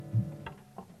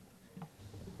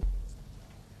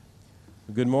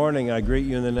Good morning. I greet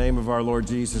you in the name of our Lord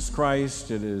Jesus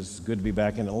Christ. It is good to be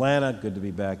back in Atlanta, good to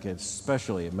be back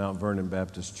especially at Mount Vernon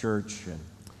Baptist Church. And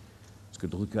it's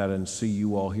good to look out and see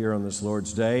you all here on this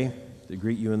Lord's Day, to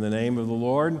greet you in the name of the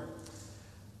Lord.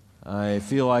 I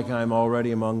feel like I'm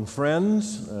already among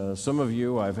friends. Some of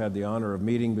you I've had the honor of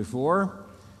meeting before.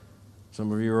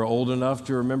 Some of you are old enough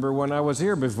to remember when I was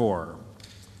here before.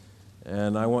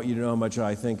 And I want you to know how much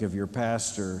I think of your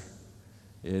pastor.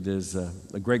 It is a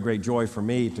great joy for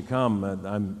me to come.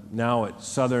 I'm now at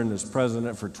Southern as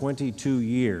president for 22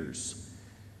 years.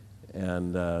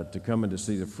 And to come and to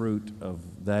see the fruit of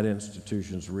that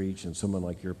institution's reach and someone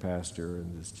like your pastor,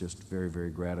 and it's just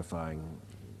very gratifying.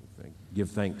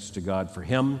 Give thanks to God for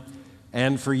him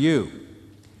and for you.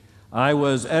 I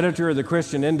was editor of the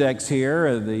Christian Index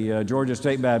here, the Georgia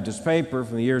State Baptist paper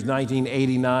from the years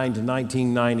 1989 to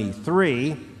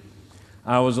 1993.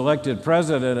 I was elected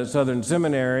president at Southern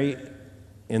Seminary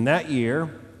in that year,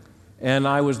 and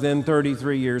I was then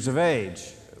 33 years of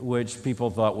age, which people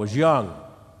thought was young.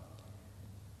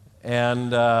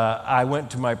 And I went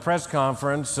to my press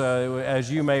conference.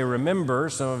 As you may remember,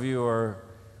 some of you are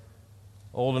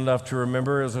old enough to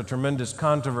remember, it was a tremendous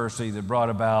controversy that brought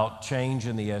about change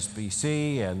in the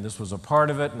SBC, and this was a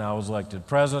part of it, and I was elected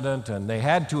president, and they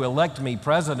had to elect me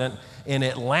president in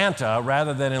Atlanta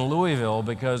rather than in Louisville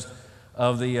because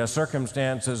of the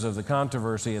circumstances of the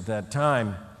controversy at that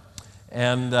time.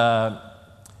 And I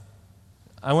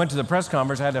went to the press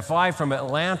conference. I had to fly from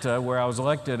Atlanta, where I was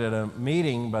elected at a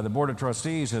meeting by the Board of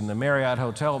Trustees in the Marriott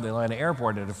Hotel at the Atlanta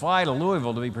airport. I had to fly to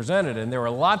Louisville to be presented, and there were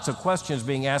lots of questions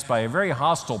being asked by a very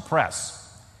hostile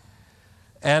press.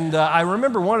 And I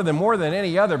remember one of them more than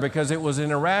any other because it was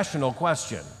an irrational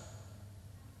question.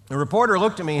 The reporter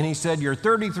looked at me and he said, "You're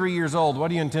 33 years old. What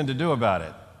do you intend to do about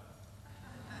it?"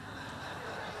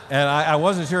 And I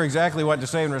wasn't sure exactly what to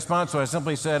say in response, so I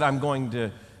simply said, "I'm going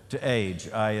to age.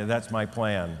 That's my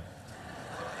plan."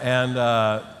 And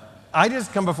I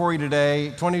just come before you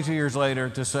today, 22 years later,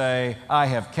 to say I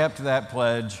have kept that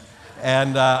pledge,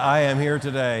 and I am here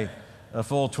today, a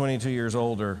full 22 years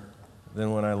older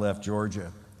than when I left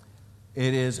Georgia.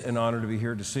 It is an honor to be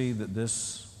here to see that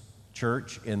this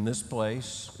church in this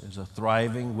place is a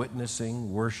thriving,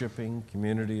 witnessing, worshiping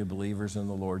community of believers in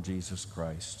the Lord Jesus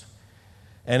Christ.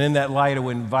 And in that light, I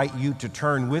would invite you to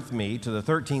turn with me to the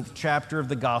 13th chapter of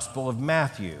the Gospel of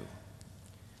Matthew.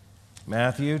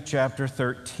 Matthew chapter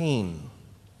 13.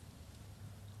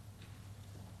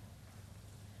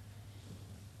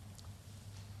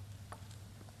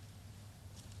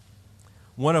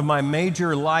 One of my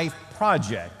major life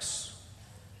projects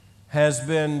has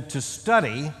been to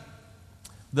study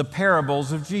the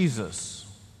parables of Jesus.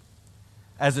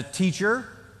 As a teacher,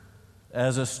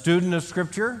 as a student of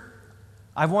Scripture,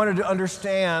 I've wanted to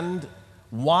understand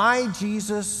why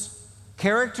Jesus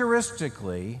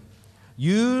characteristically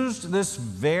used this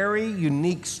very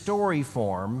unique story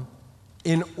form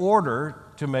in order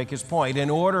to make his point, in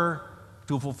order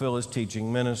to fulfill his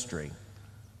teaching ministry.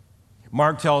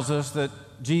 Mark tells us that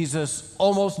Jesus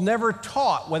almost never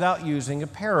taught without using a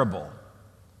parable.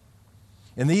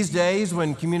 In these days,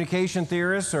 when communication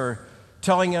theorists are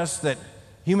telling us that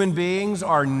human beings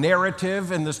are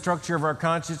narrative in the structure of our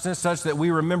consciousness, such that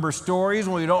we remember stories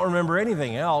when we don't remember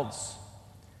anything else,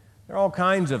 there are all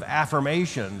kinds of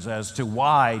affirmations as to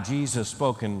why Jesus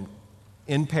spoke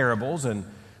in parables, and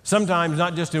sometimes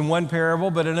not just in one parable,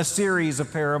 but in a series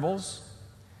of parables.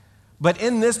 But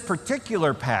in this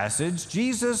particular passage,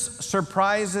 Jesus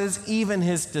surprises even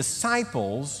his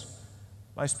disciples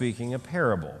by speaking a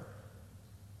parable.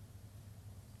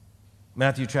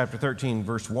 Matthew chapter 13,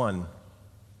 verse 1.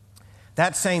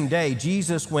 That same day,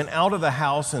 Jesus went out of the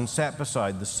house and sat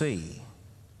beside the sea.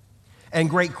 And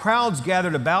great crowds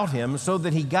gathered about him, so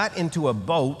that he got into a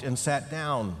boat and sat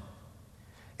down.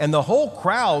 And the whole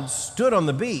crowd stood on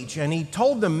the beach, and he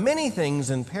told them many things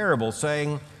in parables,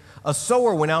 saying, "A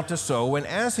sower went out to sow, and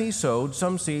as he sowed,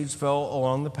 some seeds fell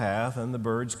along the path, and the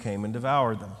birds came and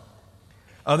devoured them.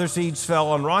 Other seeds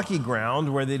fell on rocky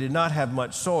ground, where they did not have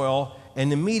much soil,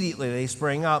 and immediately they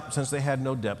sprang up, since they had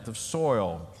no depth of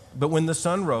soil. But when the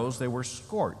sun rose, they were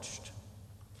scorched.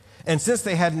 And since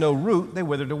they had no root, they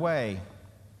withered away.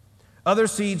 Other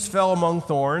seeds fell among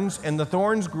thorns, and the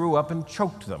thorns grew up and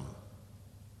choked them.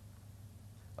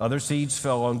 Other seeds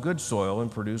fell on good soil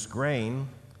and produced grain,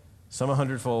 some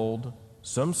 100-fold,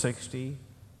 some 60,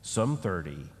 some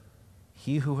 30.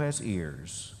 He who has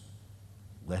ears,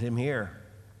 let him hear."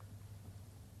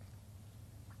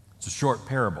 It's a short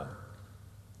parable.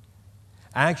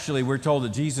 Actually, we're told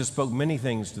that Jesus spoke many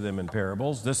things to them in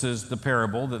parables. This is the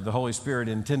parable that the Holy Spirit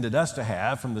intended us to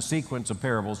have from the sequence of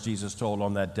parables Jesus told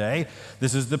on that day.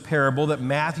 This is the parable that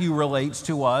Matthew relates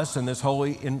to us in this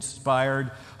Holy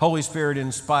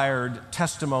Spirit-inspired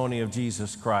testimony of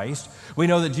Jesus Christ. We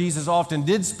know that Jesus often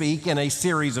did speak in a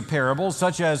series of parables,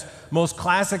 such as most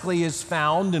classically is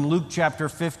found in Luke chapter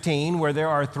 15, where there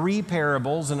are 3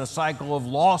 parables in a cycle of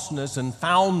lostness and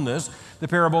foundness: the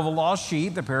parable of a lost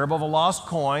sheep, the parable of a lost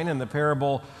coin, and the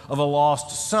parable of a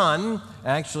lost son.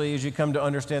 Actually, as you come to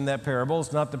understand that parable,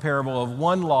 it's not the parable of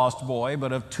one lost boy,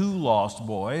 but of 2 lost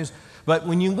boys. But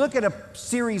when you look at a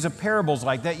series of parables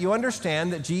like that, you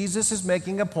understand that Jesus is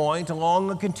making a point along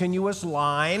a continuous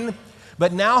line.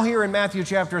 But now here in Matthew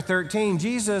chapter 13,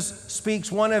 Jesus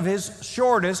speaks one of his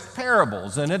shortest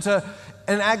parables, and it's an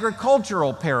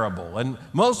agricultural parable. And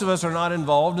most of us are not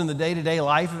involved in the day-to-day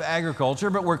life of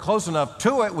agriculture, but we're close enough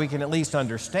to it we can at least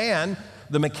understand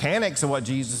the mechanics of what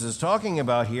Jesus is talking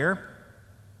about here.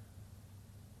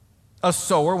 A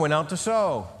sower went out to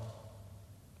sow.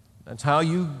 That's how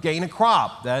you gain a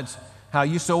crop. That's how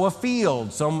you sow a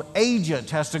field. Some agent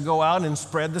has to go out and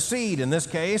spread the seed. In this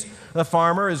case, the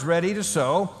farmer is ready to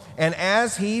sow. And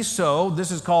as he sowed, this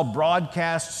is called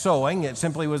broadcast sowing. It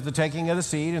simply was the taking of the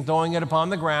seed and throwing it upon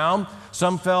the ground.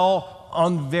 Some fell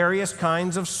on various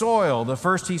kinds of soil. The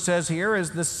first he says here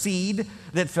is the seed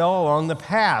that fell along the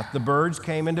path. The birds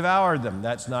came and devoured them.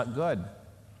 That's not good.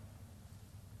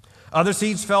 Other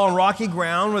seeds fell on rocky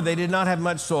ground where they did not have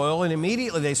much soil, and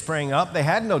immediately they sprang up. They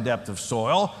had no depth of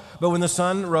soil, but when the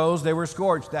sun rose, they were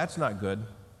scorched. That's not good.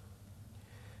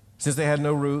 Since they had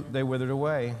no root, they withered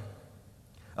away.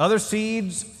 Other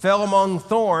seeds fell among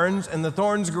thorns, and the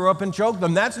thorns grew up and choked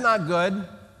them. That's not good.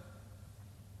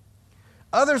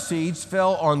 Other seeds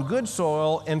fell on good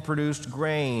soil and produced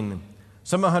grain,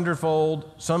 some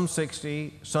 100-fold, some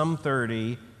 60, some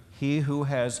 30. He who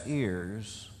has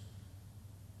ears,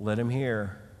 let him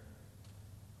hear.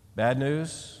 Bad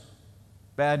news,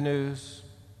 bad news,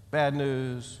 bad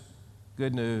news,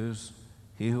 good news.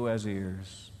 He who has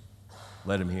ears,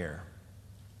 let him hear.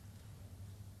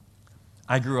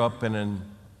 I grew up in a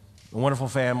wonderful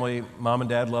family. Mom and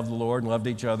Dad loved the Lord and loved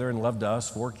each other and loved us,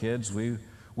 4 kids. We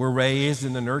were raised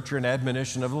in the nurture and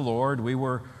admonition of the Lord. We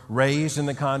were raised in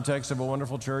the context of a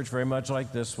wonderful church, very much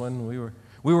like this one.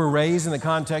 We were raised in the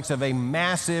context of a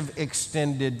massive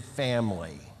extended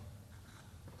family.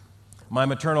 My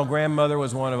maternal grandmother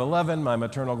was one of 11. My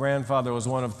maternal grandfather was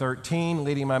one of 13,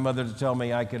 leading my mother to tell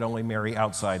me I could only marry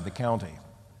outside the county.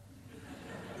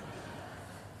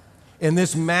 In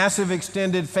this massive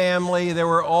extended family, there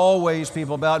were always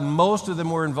people about, and most of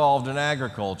them were involved in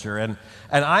agriculture. And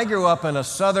I grew up in a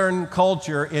southern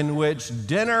culture in which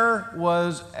dinner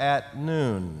was at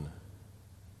noon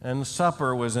and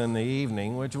supper was in the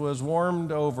evening, which was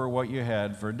warmed over what you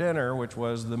had for dinner, which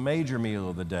was the major meal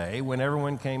of the day, when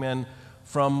everyone came in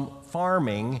from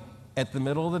farming at the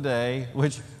middle of the day,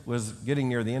 which was getting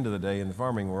near the end of the day in the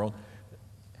farming world,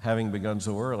 having begun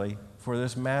so early, for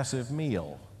this massive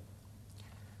meal.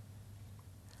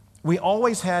 We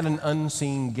always had an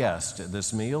unseen guest at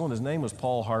this meal, and his name was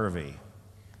Paul Harvey.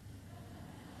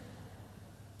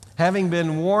 Having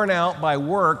been worn out by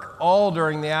work all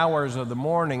during the hours of the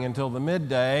morning until the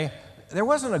midday, there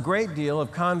wasn't a great deal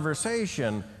of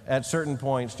conversation at certain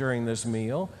points during this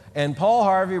meal. And Paul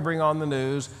Harvey would bring on the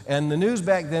news, and the news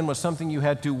back then was something you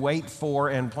had to wait for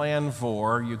and plan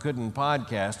for. You couldn't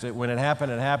podcast it. When it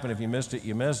happened, it happened. If you missed it,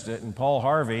 you missed it. And Paul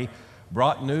Harvey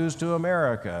brought news to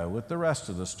America with the rest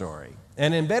of the story.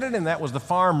 And embedded in that was the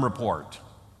farm report.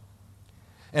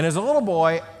 And as a little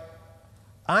boy,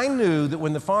 I knew that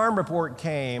when the farm report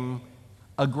came,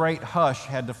 a great hush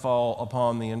had to fall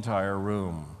upon the entire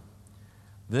room.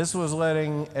 This was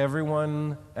letting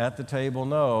everyone at the table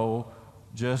know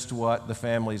just what the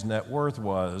family's net worth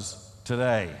was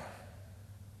today.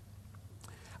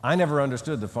 I never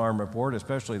understood the farm report,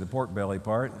 especially the pork belly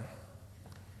part.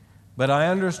 But I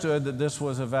understood that this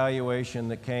was a valuation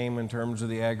that came in terms of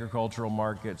the agricultural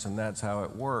markets, and that's how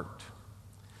it worked.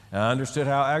 And I understood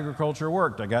how agriculture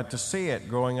worked. I got to see it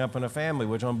growing up in a family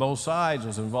which on both sides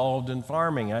was involved in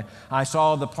farming. I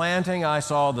saw the planting, I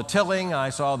saw the tilling, I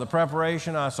saw the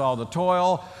preparation, I saw the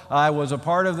toil. I was a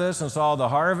part of this and saw the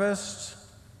harvest.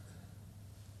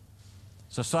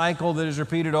 It's a cycle that is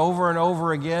repeated over and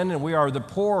over again, and we are the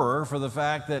poorer for the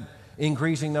fact that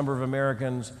increasing number of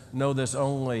Americans know this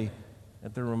only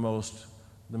at the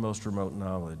most remote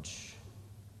knowledge.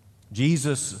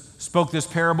 Jesus spoke this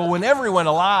parable when everyone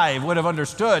alive would have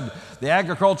understood the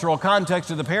agricultural context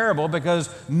of the parable, because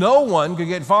no one could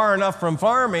get far enough from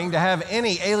farming to have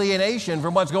any alienation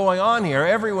from what's going on here.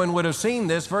 Everyone would have seen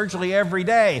this virtually every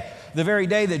day. The very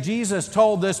day that Jesus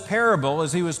told this parable,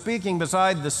 as he was speaking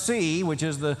beside the sea, which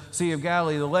is the Sea of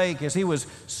Galilee, the lake, as he was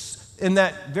in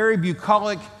that very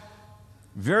bucolic,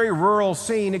 very rural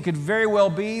scene, it could very well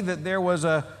be that there was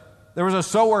a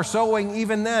sower sowing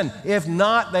even then. If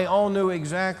not, they all knew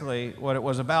exactly what it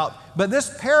was about. But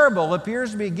this parable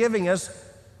appears to be giving us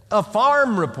a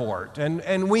farm report.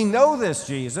 And we know this,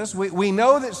 Jesus. We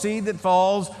know that seed that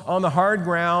falls on the hard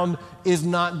ground is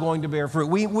not going to bear fruit.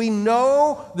 We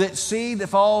know that seed that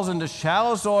falls into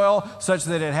shallow soil such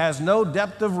that it has no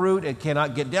depth of root, it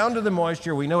cannot get down to the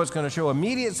moisture. We know it's going to show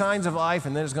immediate signs of life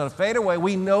and then it's going to fade away.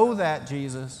 We know that,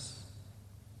 Jesus.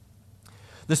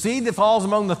 The seed that falls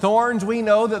among the thorns, we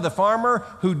know that the farmer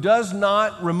who does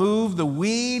not remove the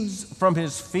weeds from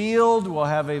his field will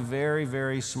have a very,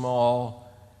 very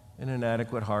small and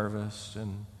inadequate harvest.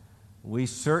 And we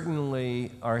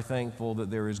certainly are thankful that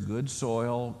there is good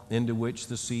soil into which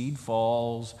the seed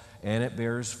falls and it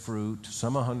bears fruit,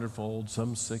 some 100-fold,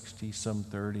 some 60, some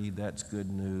 30. That's good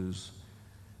news.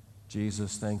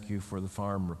 Jesus, thank you for the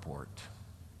farm report.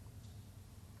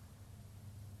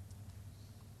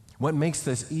 What makes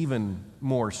this even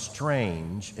more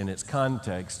strange in its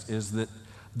context is that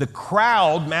the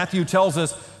crowd, Matthew tells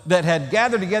us, that had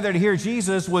gathered together to hear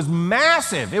Jesus was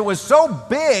massive. It was so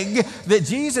big that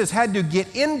Jesus had to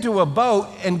get into a boat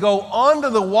and go onto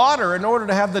the water in order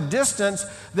to have the distance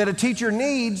that a teacher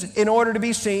needs in order to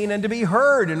be seen and to be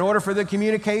heard, in order for the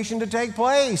communication to take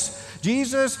place.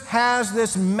 Jesus has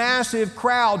this massive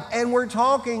crowd, and we're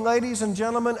talking, ladies and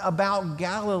gentlemen, about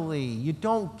Galilee. You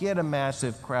don't get a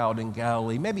massive crowd in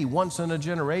Galilee, maybe once in a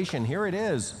generation. Here it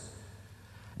is.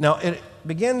 Now, it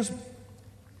begins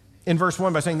in verse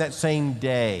 1 by saying that same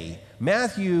day.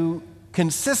 Matthew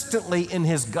consistently in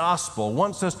his gospel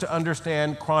wants us to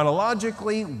understand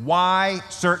chronologically why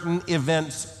certain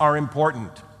events are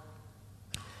important.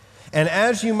 And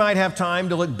as you might have time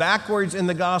to look backwards in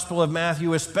the Gospel of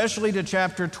Matthew, especially to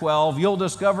chapter 12, you'll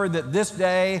discover that this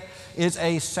day is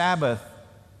a Sabbath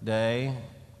day.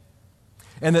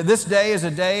 And that this day is a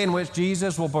day in which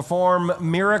Jesus will perform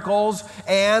miracles,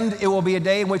 and it will be a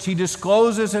day in which he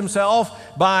discloses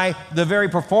himself by the very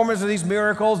performance of these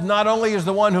miracles, not only as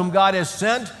the one whom God has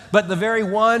sent, but the very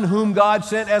one whom God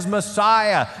sent as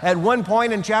Messiah. At one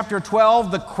point in chapter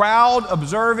 12, the crowd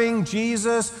observing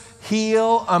Jesus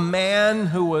heal a man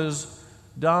who was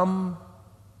dumb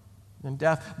and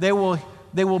deaf, they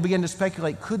will begin to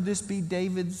speculate, could this be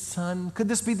David's son? Could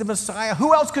this be the Messiah?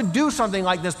 Who else could do something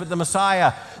like this but the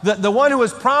Messiah? The one who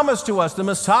was promised to us, the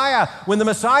Messiah. When the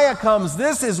Messiah comes,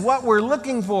 this is what we're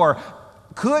looking for.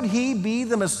 Could he be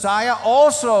the Messiah?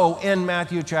 Also in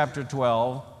Matthew chapter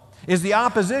 12 is the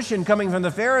opposition coming from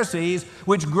the Pharisees,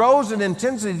 which grows in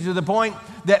intensity to the point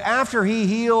that after he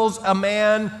heals a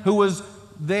man who was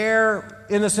there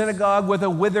in the synagogue with a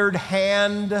withered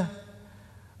hand,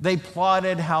 they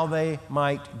plotted how they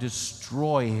might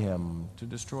destroy him, to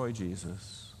destroy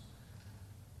Jesus.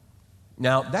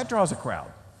 Now, that draws a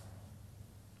crowd.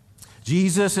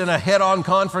 Jesus in a head-on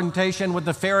confrontation with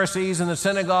the Pharisees in the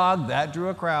synagogue, that drew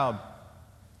a crowd.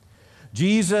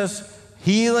 Jesus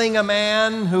healing a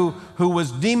man who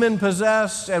was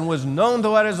demon-possessed and was known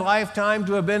throughout his lifetime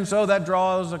to have been so, that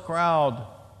draws a crowd.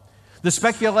 The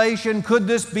speculation, could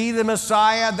this be the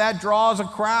Messiah? That draws a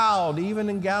crowd,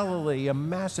 even in Galilee, a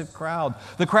massive crowd.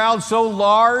 The crowd so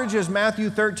large, as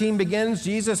Matthew 13 begins,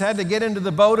 Jesus had to get into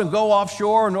the boat and go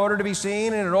offshore in order to be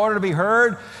seen and in order to be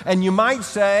heard. And you might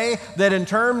say that in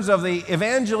terms of the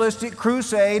evangelistic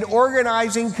crusade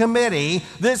organizing committee,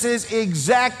 this is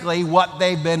exactly what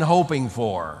they've been hoping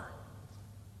for.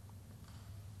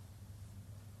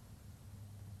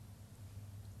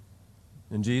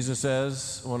 And Jesus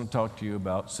says, I want to talk to you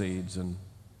about seeds and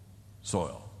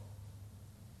soil.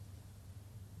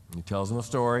 He tells them a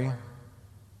story.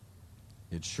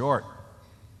 It's short.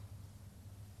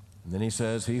 And then he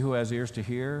says, he who has ears to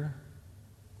hear,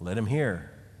 let him hear.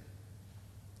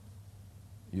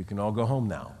 You can all go home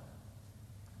now.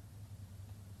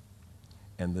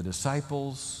 And the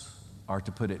disciples are,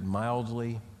 to put it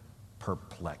mildly,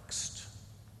 perplexed.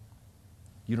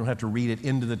 You don't have to read it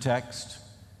into the text.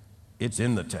 It's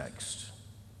in the text.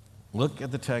 Look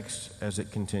at the text as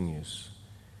it continues.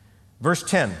 Verse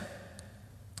 10.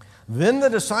 Then the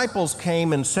disciples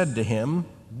came and said to him,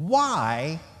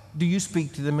 why do you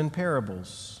speak to them in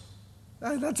parables?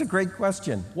 That's a great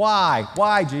question. Why?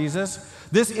 Why, Jesus?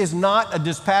 This is not a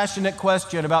dispassionate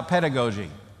question about pedagogy.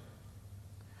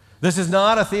 This is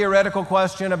not a theoretical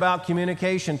question about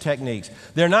communication techniques.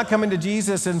 They're not coming to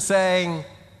Jesus and saying,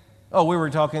 oh, we were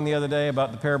talking the other day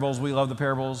about the parables. We love the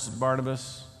parables.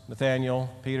 Barnabas, Nathaniel,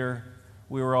 Peter,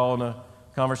 we were all in a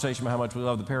conversation about how much we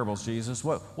love the parables, Jesus.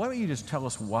 Why don't you just tell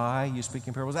us why you speak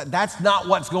in parables? That's not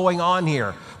what's going on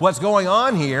here. What's going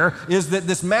on here is that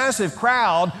this massive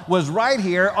crowd was right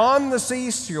here on the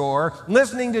seashore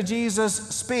listening to Jesus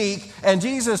speak, and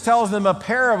Jesus tells them a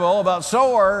parable about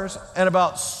sowers and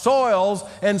about soils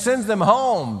and sends them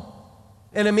home.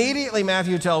 And immediately,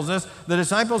 Matthew tells us, the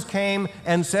disciples came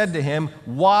and said to him,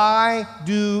 why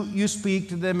do you speak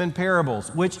to them in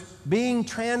parables? Which, being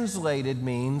translated,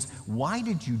 means, why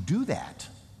did you do that?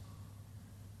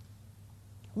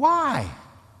 Why?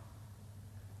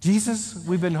 Jesus,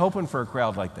 we've been hoping for a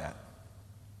crowd like that.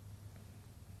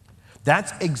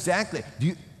 That's exactly,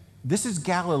 this is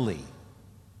Galilee.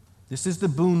 This is the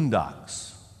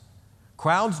boondocks.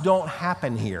 Crowds don't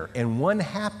happen here, and one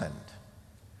happened.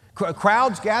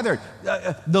 Crowds gathered.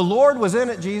 The Lord was in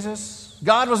it, Jesus.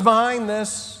 God was behind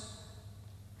this.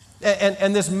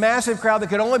 And this massive crowd that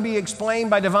could only be explained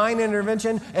by divine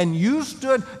intervention. And you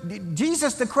stood,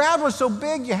 Jesus, the crowd was so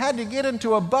big you had to get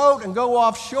into a boat and go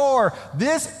offshore.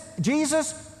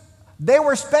 Jesus, they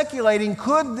were speculating,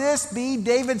 could this be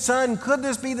David's son? Could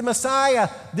this be the Messiah?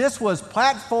 This was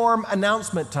platform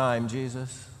announcement time,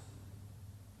 Jesus.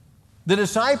 The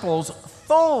disciples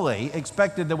fully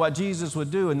expected that what Jesus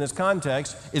would do in this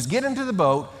context is get into the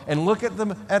boat and look at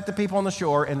the people on the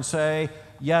shore and say,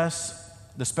 yes,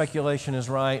 the speculation is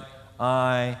right.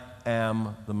 I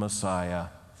am the Messiah.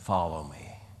 Follow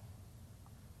me.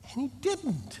 And he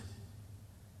didn't.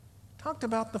 Talked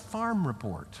about the farm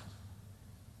report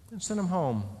and sent him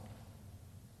home.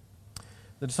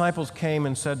 The disciples came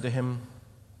and said to him,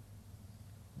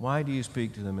 why do you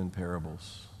speak to them in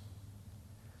parables?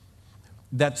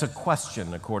 That's a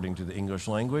question, according to the English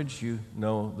language. You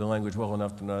know the language well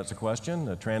enough to know that's a question.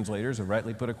 The translators have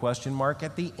rightly put a question mark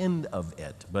at the end of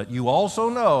it. But you also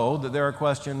know that there are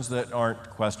questions that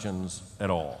aren't questions at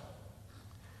all.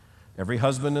 Every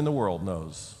husband in the world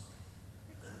knows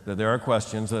that there are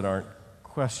questions that aren't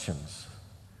questions.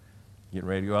 Getting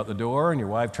ready to go out the door, and your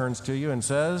wife turns to you and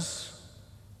says,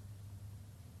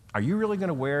 are you really going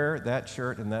to wear that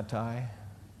shirt and that tie?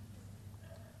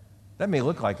 That may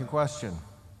look like a question.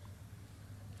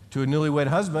 To a newlywed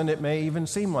husband, it may even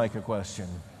seem like a question.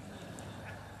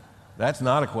 That's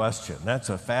not a question. That's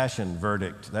a fashion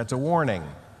verdict. That's a warning.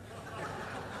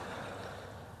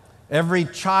 Every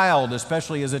child,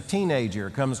 especially as a teenager,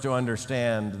 comes to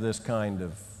understand this kind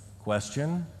of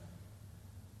question.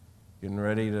 Getting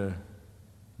ready to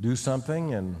do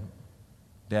something, and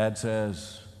Dad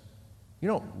says, you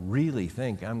don't really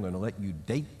think I'm going to let you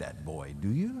date that boy, do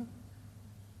you?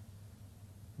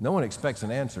 No one expects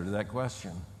an answer to that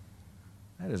question.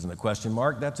 That isn't a question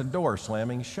mark, that's a door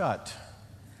slamming shut.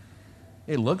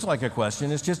 It looks like a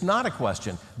question, it's just not a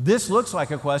question. This looks like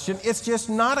a question, it's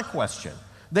just not a question.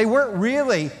 They weren't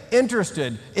really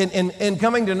interested in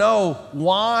coming to know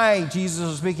why Jesus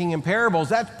was speaking in parables.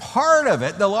 That's part of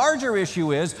it. The larger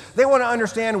issue is they want to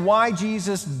understand why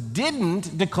Jesus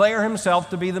didn't declare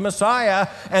himself to be the Messiah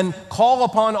and call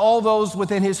upon all those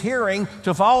within his hearing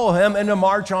to follow him and to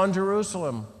march on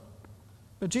Jerusalem.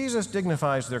 But Jesus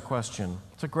dignifies their question.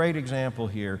 It's a great example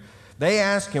here. They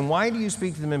ask him, why do you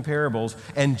speak to them in parables?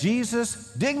 And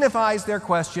Jesus dignifies their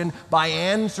question by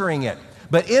answering it.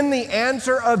 But in the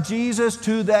answer of Jesus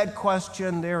to that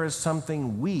question, there is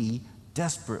something we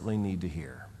desperately need to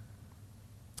hear.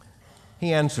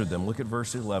 He answered them. Look at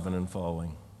verse 11 and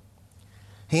following.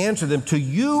 He answered them, to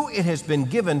you it has been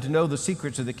given to know the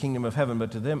secrets of the kingdom of heaven,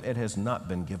 but to them it has not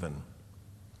been given.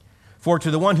 For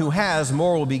to the one who has,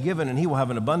 more will be given, and he will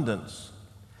have an abundance.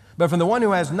 But from the one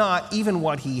who has not, even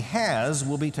what he has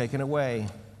will be taken away.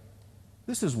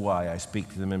 This is why I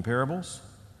speak to them in parables.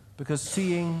 Because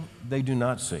seeing they do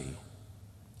not see,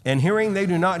 and hearing they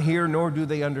do not hear, nor do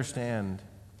they understand.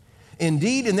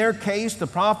 Indeed, in their case, the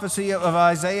prophecy of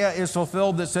Isaiah is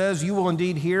fulfilled that says, you will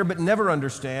indeed hear, but never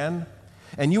understand,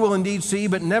 and you will indeed see,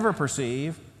 but never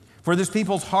perceive. For this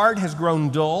people's heart has grown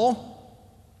dull,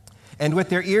 and with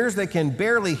their ears they can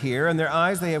barely hear, and their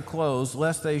eyes they have closed,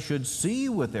 lest they should see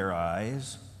with their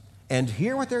eyes, and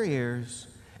hear with their ears,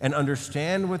 and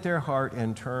understand with their heart,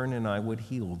 and turn, and I would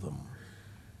heal them.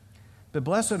 But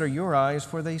blessed are your eyes,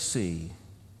 for they see,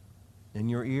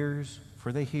 and your ears,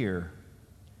 for they hear.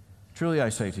 Truly I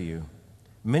say to you,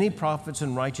 many prophets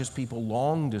and righteous people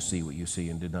longed to see what you see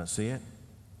and did not see it,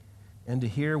 and to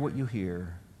hear what you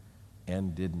hear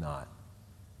and did not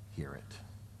hear it.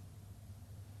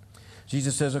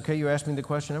 Jesus says, okay, you asked me the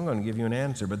question, I'm going to give you an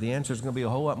answer, but the answer is going to be a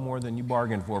whole lot more than you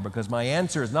bargained for, because my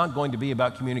answer is not going to be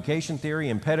about communication theory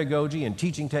and pedagogy and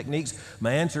teaching techniques.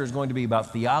 My answer is going to be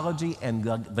about theology and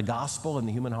the gospel and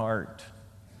the human heart.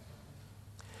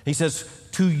 He says,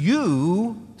 to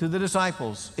you, to the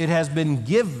disciples, it has been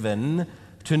given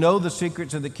to know the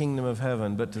secrets of the kingdom of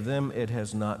heaven, but to them it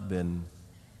has not been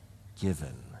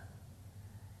given.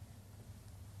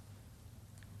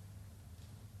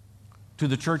 To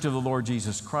the church of the Lord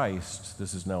Jesus Christ,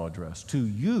 this is now addressed. To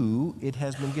you it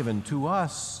has been given. To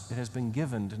us it has been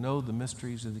given to know the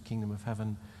mysteries of the kingdom of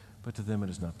heaven, but to them it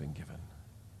has not been given.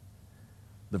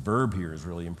 The verb here is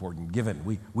really important, given.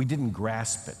 We didn't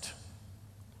grasp it.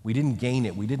 We didn't gain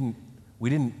it. We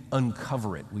didn't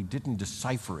uncover it. We didn't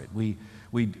decipher it. We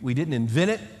didn't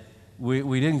invent it.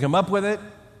 We didn't come up with it.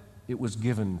 It was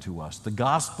given to us. The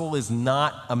gospel is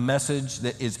not a message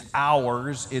that is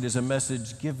ours. It is a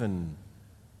message given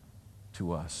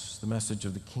to us, the message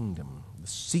of the kingdom, the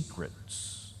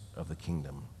secrets of the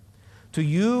kingdom. To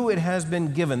you it has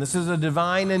been given. This is a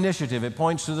divine initiative. It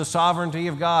points to the sovereignty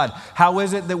of God. How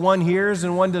is it that one hears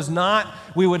and one does not?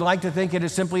 We would like to think it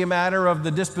is simply a matter of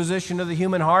the disposition of the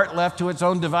human heart left to its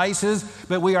own devices,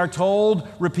 but we are told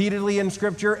repeatedly in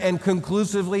Scripture and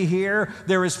conclusively here,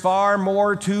 there is far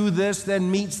more to this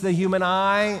than meets the human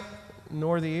eye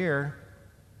nor the ear.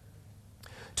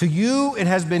 To you it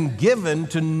has been given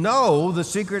to know the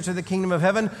secrets of the kingdom of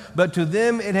heaven, but to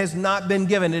them it has not been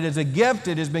given. It is a gift.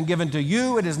 It has been given to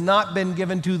you. It has not been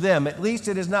given to them. At least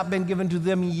it has not been given to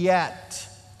them yet.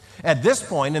 At this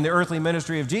point in the earthly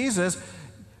ministry of Jesus,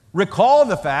 recall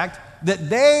the fact that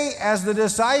they, as the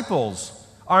disciples,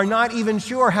 are not even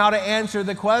sure how to answer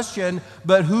the question,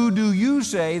 but who do you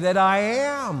say that I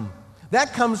am?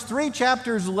 That comes 3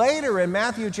 chapters later in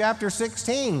Matthew chapter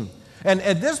 16. And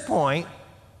at this point,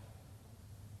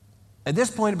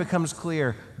 it becomes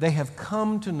clear they have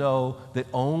come to know that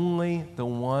only the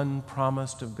one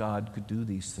promised of God could do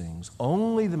these things.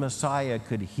 Only the Messiah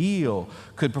could heal,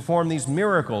 could perform these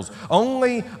miracles.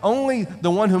 Only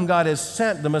the one whom God has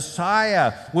sent, the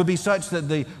Messiah, would be such that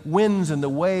the winds and the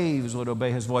waves would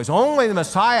obey his voice. Only the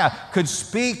Messiah could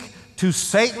speak to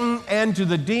Satan and to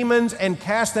the demons and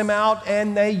cast them out,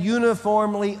 and they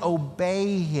uniformly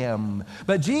obey him.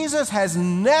 But Jesus has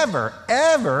never,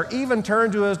 ever even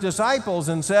turned to his disciples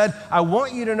and said, I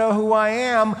want you to know who I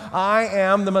am. I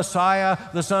am the Messiah,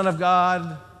 the Son of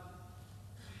God.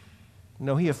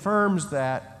 No, he affirms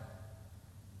that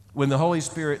when the Holy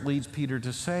Spirit leads Peter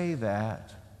to say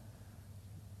that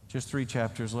just 3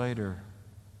 chapters later.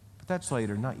 But that's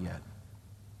later, not yet.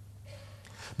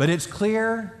 But it's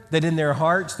clear that in their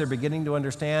hearts they're beginning to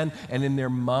understand, and in their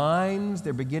minds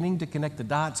they're beginning to connect the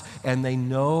dots, and they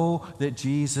know that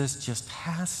Jesus just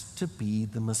has to be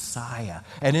the Messiah.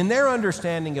 And in their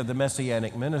understanding of the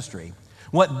Messianic ministry,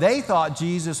 what they thought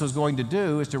Jesus was going to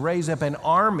do is to raise up an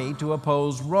army to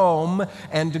oppose Rome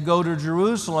and to go to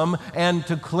Jerusalem and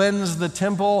to cleanse the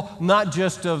temple, not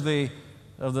just of the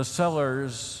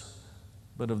sellers,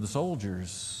 but of the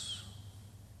soldiers.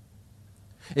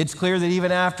 It's clear that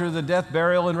even after the death,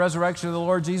 burial, and resurrection of the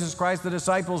Lord Jesus Christ, the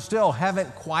disciples still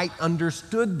haven't quite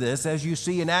understood this, as you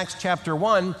see in Acts chapter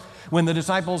 1, when the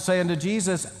disciples say unto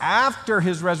Jesus, after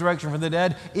his resurrection from the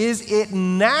dead, is it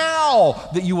now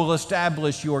that you will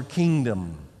establish your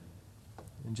kingdom?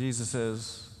 And Jesus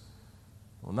says,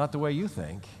 well, not the way you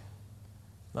think.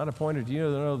 Not appointed to you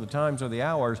to know the times or the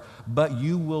hours, but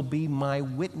you will be my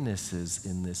witnesses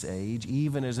in this age,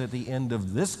 even as at the end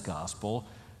of this gospel,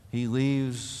 he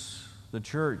leaves the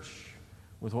church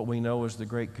with what we know as the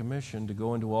Great Commission to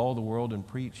go into all the world and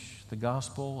preach the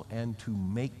gospel and to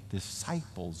make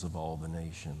disciples of all the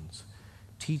nations,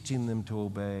 teaching them to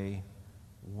obey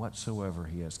whatsoever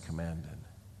he has commanded.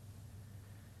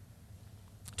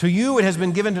 To you it has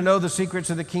been given to know the secrets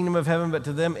of the kingdom of heaven, but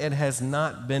to them it has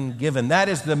not been given. That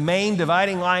is the main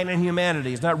dividing line in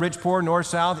humanity. It's not rich, poor, north,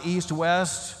 south, east,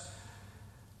 west.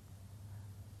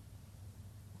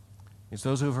 It's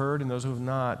those who have heard and those who have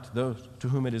not, those to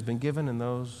whom it has been given and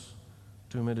those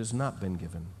to whom it has not been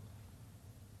given.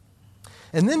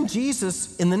 And then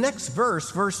Jesus, in the next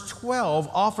verse, verse 12,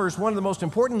 offers one of the most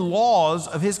important laws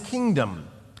of his kingdom.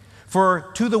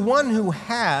 For to the one who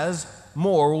has,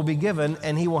 more will be given,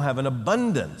 and he will have an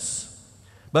abundance.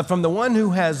 But from the one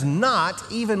who has not,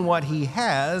 even what he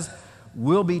has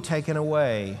will be taken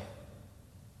away.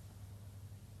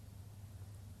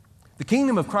 The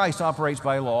kingdom of Christ operates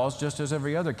by laws just as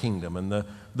every other kingdom, and the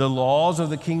The laws of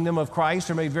the kingdom of Christ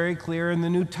are made very clear in the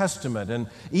New Testament. And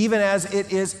even as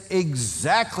it is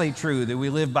exactly true that we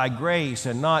live by grace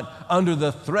and not under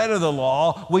the threat of the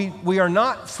law, we are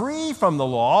not free from the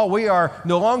law. We are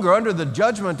no longer under the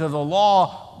judgment of the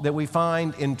law that we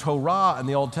find in Torah in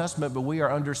the Old Testament, but we are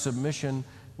under submission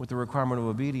with the requirement of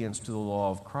obedience to the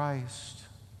law of Christ.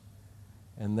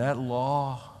 And that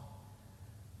law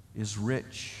is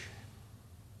rich.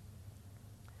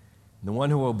 The one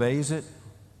who obeys it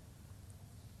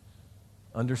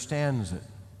understands it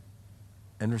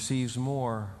and receives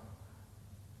more.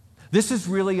 This is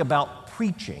really about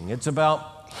preaching. It's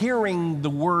about hearing the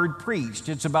word preached.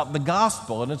 It's about the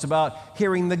gospel, and it's about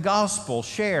hearing the gospel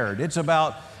shared. It's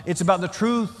about the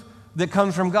truth that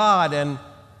comes from God and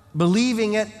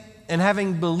believing it, and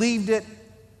having believed it,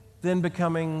 then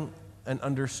becoming an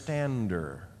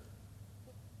understander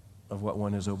of what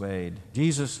one has obeyed.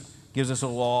 Jesus gives us a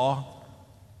law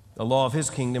of his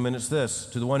kingdom, and it's this: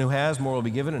 to the one who has, more will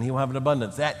be given, and he will have an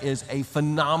abundance. That is a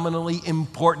phenomenally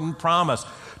important promise.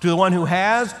 To the one who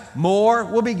has, more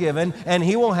will be given, and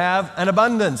he will have an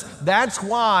abundance. That's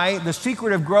why the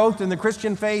secret of growth in the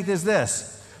Christian faith is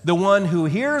this: the one who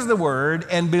hears the word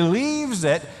and believes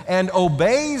it and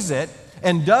obeys it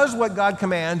and does what God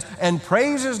commands and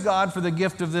praises God for the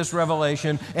gift of this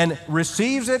revelation and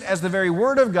receives it as the very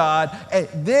word of God,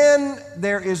 then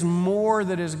there is more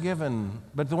that is given.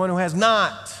 But the one who has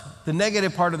not, the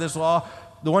negative part of this law,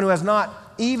 the one who has not,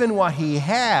 even what he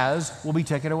has will be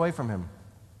taken away from him.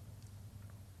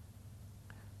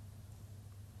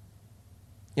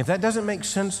 If that doesn't make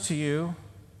sense to you,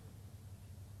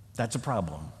 that's a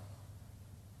problem.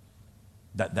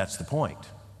 That's the point.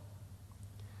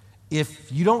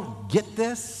 If you don't get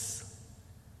this,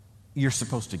 you're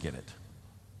supposed to get it.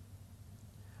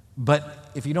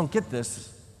 But if you don't get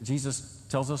this, Jesus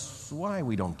tells us why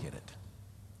we don't get it.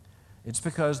 It's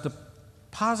because the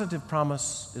positive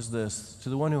promise is this: to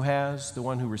the one who has, the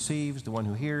one who receives, the one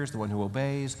who hears, the one who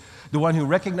obeys, the one who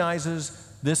recognizes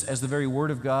this as the very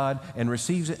word of God and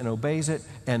receives it and obeys it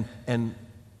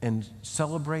and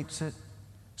celebrates it,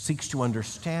 seeks to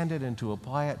understand it and to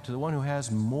apply it. To the one who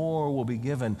has, more will be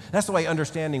given. That's the way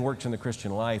understanding works in the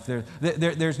Christian life.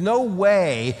 There's no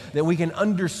way that we can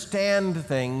understand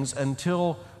things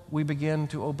until we begin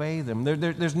to obey them.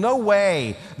 There's no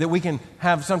way that we can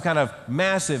have some kind of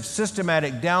massive,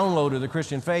 systematic download of the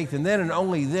Christian faith, and then and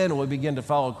only then will we begin to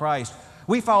follow Christ.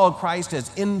 We follow Christ as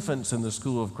infants in the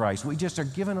school of Christ. We just are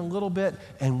given a little bit,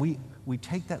 and we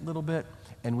take that little bit,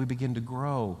 and we begin to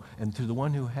grow. And to the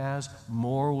one who has,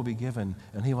 more will be given,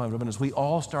 and he will have abundance. We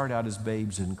all start out as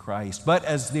babes in Christ. But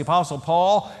as the Apostle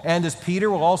Paul and as Peter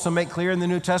will also make clear in the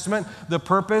New Testament, the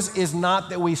purpose is not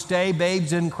that we stay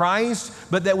babes in Christ,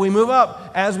 but that we move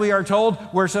up. As we are told,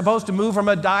 we're supposed to move from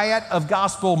a diet of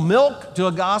gospel milk to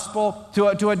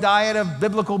a diet of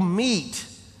biblical meat.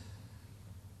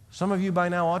 Some of you by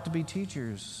now ought to be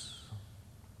teachers.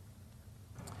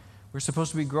 We're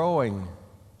supposed to be growing.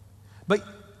 But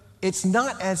it's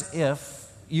not as if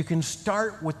you can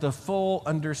start with the full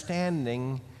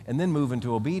understanding and then move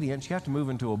into obedience. You have to move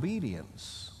into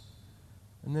obedience.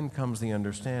 And then comes the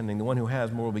understanding. The one who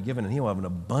has, more will be given, and he will have an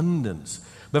abundance.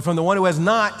 But from the one who has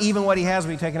not, even what he has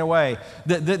will be taken away.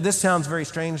 This sounds very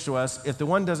strange to us. If the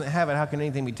one doesn't have it, how can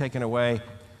anything be taken away?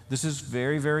 This is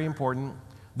very, very important.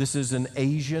 This is an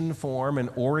Asian form, an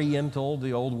Oriental,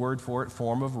 the old word for it,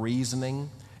 form of reasoning.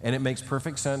 And it makes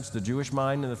perfect sense. The Jewish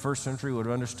mind in the first century would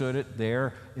have understood it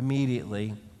there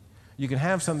immediately. You can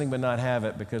have something but not have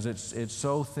it because it's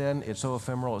so thin, it's so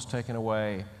ephemeral, it's taken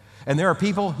away. And there are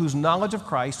people whose knowledge of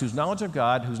Christ, whose knowledge of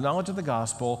God, whose knowledge of the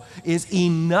gospel is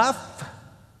enough,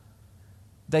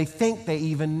 they think they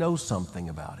even know something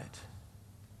about it.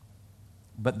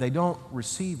 But they don't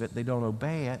receive it, they don't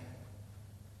obey it,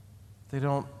 they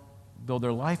don't build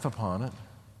their life upon it,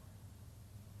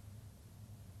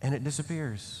 and it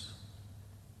disappears.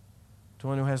 To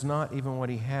one who has not, even what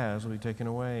he has will be taken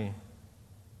away.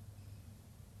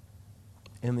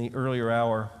 In the earlier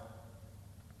hour,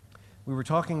 we were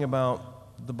talking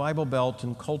about the Bible Belt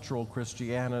and cultural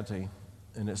Christianity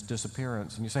and its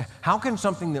disappearance. And you say, how can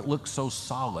something that looks so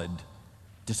solid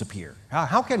disappear?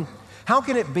 How can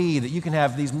it be that you can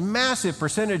have these massive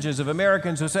percentages of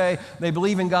Americans who say they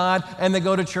believe in God and they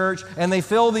go to church and they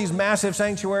fill these massive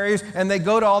sanctuaries and they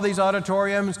go to all these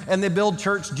auditoriums and they build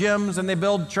church gyms and they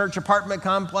build church apartment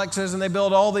complexes and they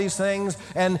build all these things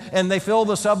and they fill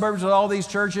the suburbs with all these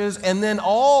churches, and then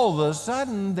all of a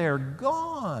sudden they're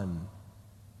gone?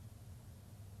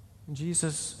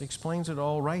 Jesus explains it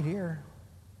all right here.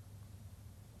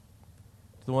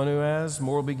 The one who has,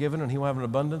 more will be given, and he will have an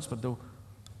abundance. But the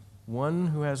one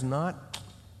who has not,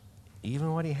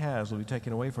 even what he has will be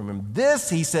taken away from him. This,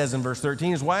 he says in verse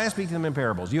 13, is why I speak to them in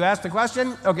parables. You ask the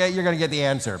question, okay, you're going to get the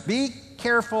answer. Be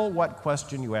careful what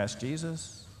question you ask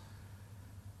Jesus,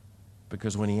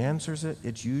 because when he answers it,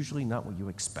 it's usually not what you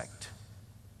expect.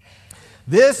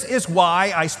 This is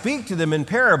why I speak to them in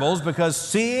parables, because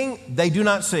seeing they do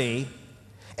not see,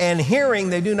 and hearing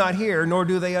they do not hear, nor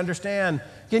do they understand.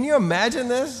 Can you imagine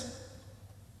this?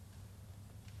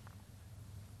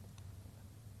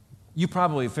 You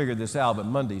probably figured this out, but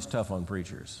Monday's tough on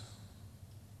preachers.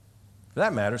 For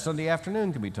that matter, Sunday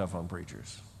afternoon can be tough on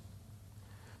preachers.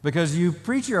 Because you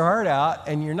preach your heart out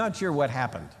and you're not sure what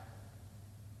happened.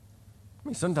 I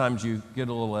mean, sometimes you get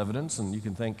a little evidence and you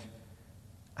can think,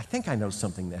 I think I know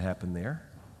something that happened there.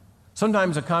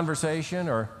 Sometimes a conversation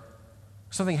or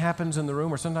something happens in the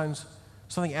room, or sometimes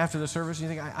something after the service, and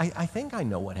you think, I think I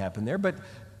know what happened there, but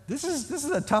this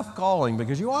is a tough calling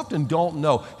because you often don't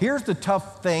know. Here's the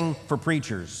tough thing for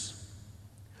preachers.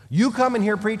 You come and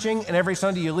hear preaching, and every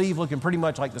Sunday you leave looking pretty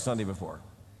much like the Sunday before.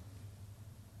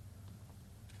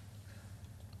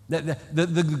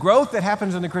 The growth that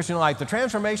happens in the Christian life, the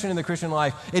transformation in the Christian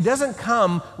life, it doesn't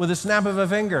come with a snap of a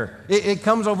finger. It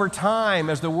comes over time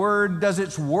as the Word does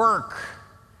its work.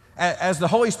 As the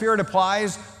Holy Spirit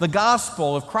applies the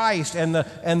gospel of Christ and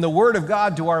the Word of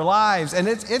God to our lives. And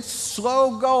it's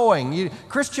slow going.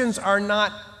 Christians are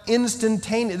not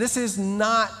instantaneous. This is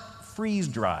not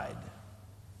freeze-dried.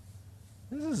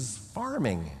 This is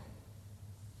farming.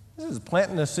 This is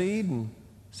planting a seed and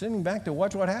sitting back to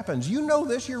watch what happens. You know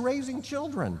this, you're raising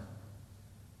children.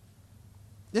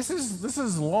 This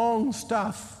is long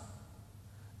stuff.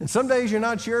 And some days you're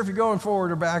not sure if you're going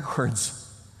forward or backwards.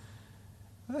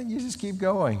 You just keep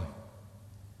going.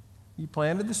 You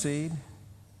planted the seed.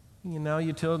 You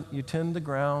tend the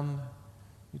ground.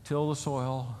 You till the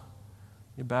soil.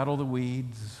 You battle the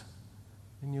weeds.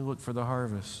 And you look for the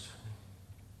harvest.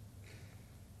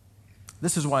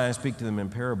 This is why I speak to them in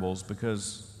parables,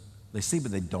 because they see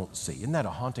but they don't see. Isn't that a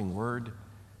haunting word?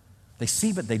 They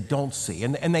see but they don't see.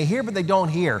 And they hear but they don't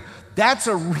hear. That's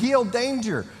a real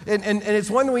danger. And it's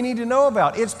one we need to know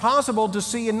about. It's possible to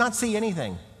see and not see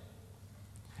anything.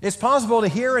 It's possible to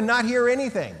hear and not hear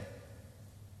anything.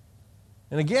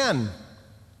 And again,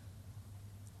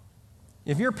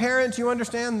 if you're parents, you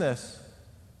understand this.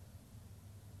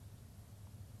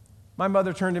 My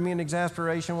mother turned to me in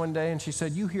exasperation one day and she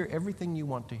said, "You hear everything you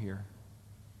want to hear."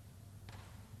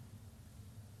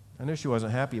 I knew she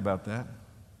wasn't happy about that.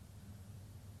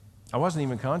 I wasn't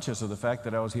even conscious of the fact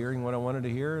that I was hearing what I wanted to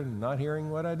hear and not hearing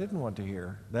what I didn't want to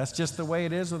hear. That's just the way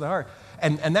it is with the heart.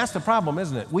 And that's the problem,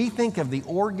 isn't it? We think of the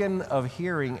organ of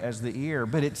hearing as the ear,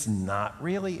 but it's not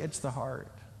really, it's the heart.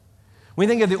 We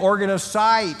think of the organ of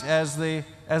sight as the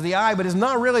eye, but it's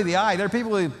not really the eye. There are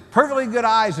people with perfectly good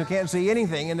eyes who can't see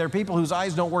anything, and there are people whose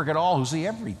eyes don't work at all who see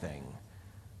everything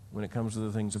when it comes to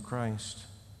the things of Christ.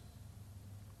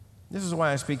 This is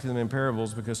why I speak to them in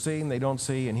parables, because seeing they don't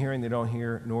see and hearing they don't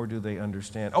hear, nor do they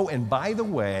understand. Oh, and by the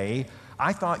way,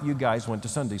 I thought you guys went to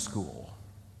Sunday school.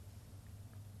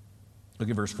 Look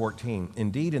at verse 14.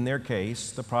 Indeed, in their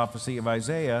case, the prophecy of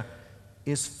Isaiah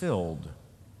is filled.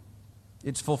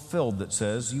 It's fulfilled that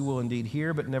says, "You will indeed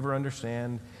hear but never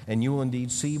understand, and you will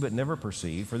indeed see but never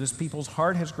perceive. For this people's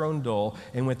heart has grown dull,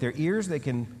 and with their ears they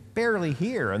can barely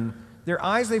hear, and their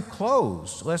eyes they've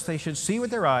closed, lest they should see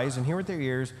with their eyes and hear with their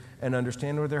ears and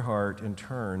understand with their heart and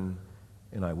turn,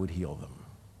 and I would heal them."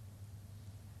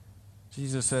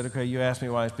 Jesus said, okay, you asked me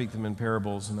why I speak to them in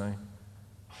parables, and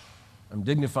I'm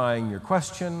dignifying your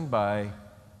question by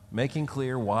making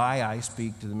clear why I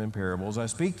speak to them in parables. I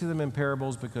speak to them in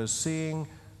parables because seeing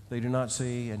they do not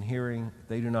see, and hearing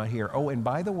they do not hear. Oh, and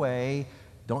by the way,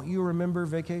 don't you remember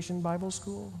Vacation Bible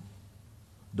School?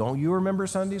 Don't you remember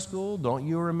Sunday school? Don't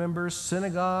you remember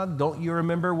synagogue? Don't you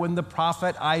remember when the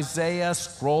prophet Isaiah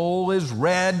scroll is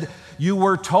read? You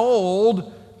were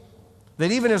told that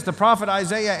even as the prophet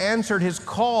Isaiah answered his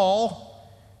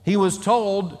call, he was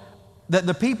told that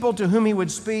the people to whom he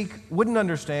would speak wouldn't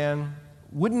understand,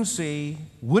 wouldn't see,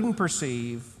 wouldn't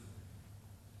perceive.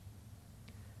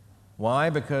 Why?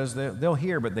 Because they'll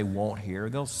hear, but they won't hear.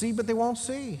 They'll see, but they won't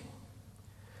see.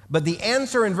 But the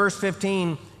answer in verse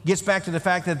 15 gets back to the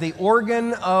fact that the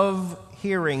organ of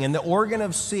hearing and the organ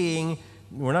of seeing,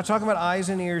 we're not talking about eyes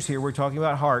and ears here, we're talking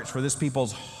about hearts. For this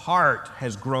people's heart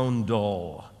has grown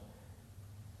dull.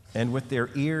 And with their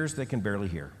ears, they can barely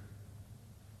hear.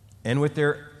 And with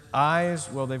their eyes,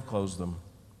 well, they've closed them,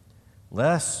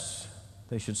 lest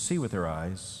they should see with their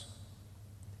eyes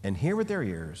and hear with their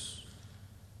ears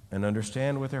and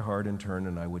understand with their heart and turn,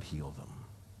 and I would heal them.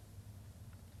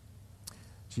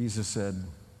 Jesus said,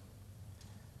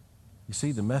 You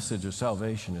see, the message of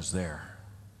salvation is there.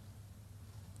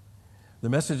 The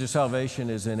message of salvation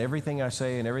is in everything I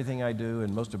say and everything I do,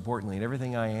 and most importantly, in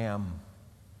everything I am.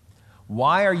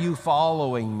 Why are you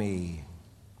following me?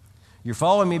 You're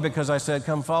following me because I said,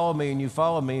 come follow me, and you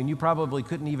followed me, and you probably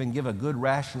couldn't even give a good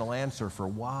rational answer for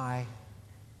why.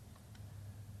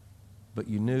 But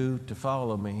you knew to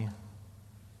follow me.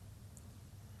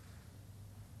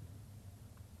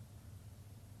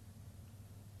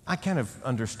 I kind of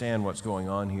understand what's going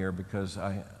on here because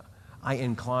I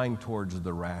incline towards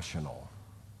the rational.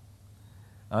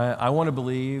 I want to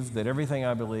believe that everything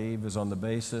I believe is on the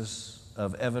basis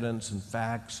of evidence and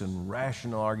facts and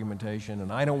rational argumentation,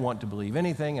 and I don't want to believe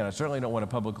anything, and I certainly don't want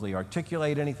to publicly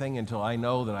articulate anything until I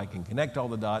know that I can connect all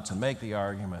the dots and make the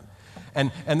argument.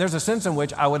 And there's a sense in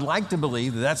which I would like to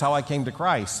believe that that's how I came to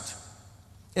Christ.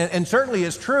 And certainly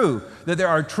it's true that there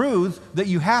are truths that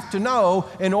you have to know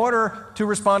in order to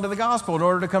respond to the gospel, in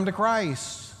order to come to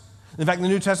Christ. In fact, the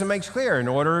New Testament makes clear, in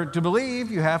order to believe,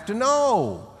 you have to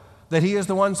know that He is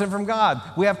the one sent from God.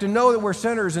 We have to know that we're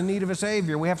sinners in need of a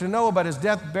Savior. We have to know about His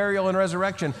death, burial, and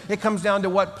resurrection. It comes down to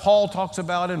what Paul talks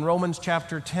about in Romans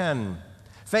chapter 10.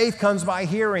 Faith comes by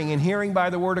hearing, and hearing by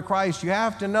the word of Christ. You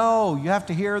have to know. You have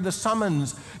to hear the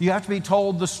summons. You have to be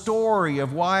told the story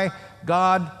of why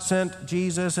God sent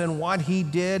Jesus and what He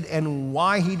did and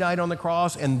why He died on the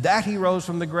cross and that He rose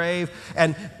from the grave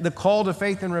and the call to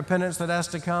faith and repentance that has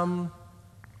to come.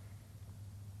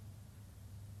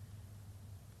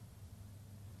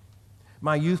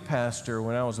 My youth pastor,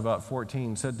 when I was about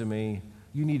 14, said to me,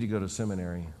 "You need to go to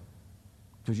seminary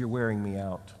because you're wearing me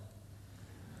out."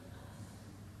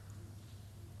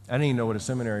 I didn't even know what a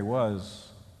seminary was,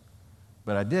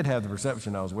 but I did have the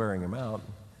perception I was wearing him out.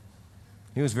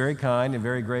 He was very kind and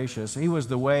very gracious. He was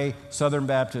the way Southern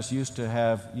Baptists used to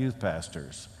have youth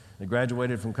pastors. They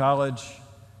graduated from college,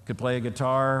 could play a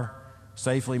guitar,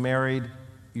 safely married,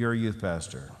 you're a youth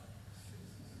pastor.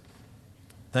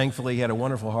 Thankfully, he had a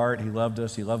wonderful heart. He loved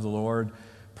us. He loved the Lord,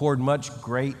 poured much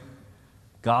great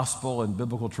gospel and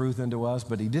biblical truth into us,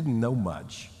 but he didn't know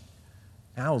much.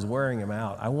 And I was wearing him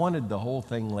out. I wanted the whole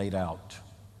thing laid out.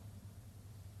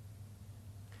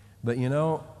 But you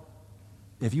know,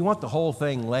 if you want the whole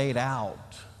thing laid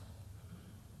out,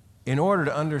 in order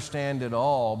to understand it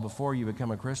all before you become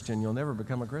a Christian, you'll never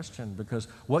become a Christian, because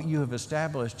what you have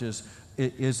established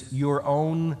is your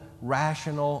own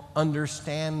rational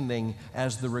understanding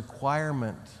as the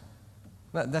requirement.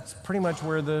 That's pretty much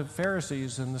where the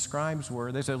Pharisees and the scribes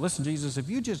were. They said, "Listen, Jesus, if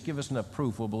you just give us enough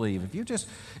proof, we'll believe. If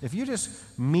you just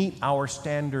meet our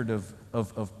standard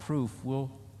of proof, we'll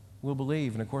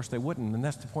believe." And of course they wouldn't. And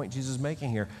that's the point Jesus is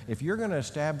making here. If you're going to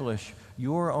establish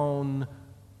your own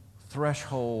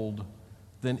threshold,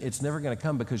 then it's never going to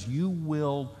come, because you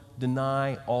will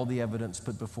deny all the evidence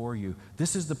put before you.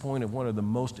 This is the point of one of the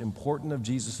most important of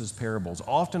Jesus' parables,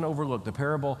 often overlooked, the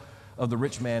parable of the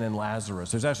rich man and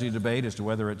Lazarus. There's actually a debate as to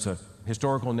whether it's a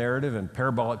historical narrative in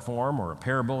parabolic form or a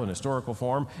parable in historical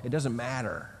form. It doesn't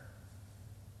matter.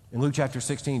 In Luke chapter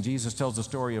 16, Jesus tells the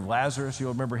story of Lazarus.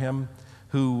 You'll remember him,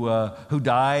 who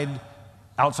died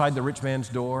outside the rich man's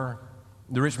door,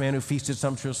 the rich man who feasted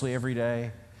sumptuously every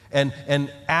day. And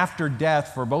after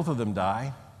death, for both of them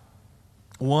die.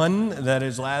 One, that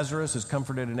is Lazarus, is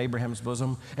comforted in Abraham's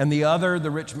bosom, and the other,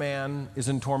 the rich man, is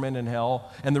in torment in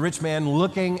hell. And the rich man,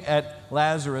 looking at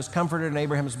Lazarus, comforted in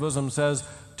Abraham's bosom, says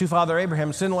to Father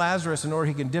Abraham, "Send Lazarus in order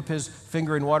he can dip his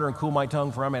finger in water and cool my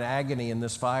tongue, for I'm in agony in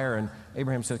this fire." And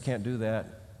Abraham said, "Can't do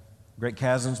that. Great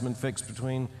chasm's been fixed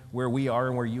between where we are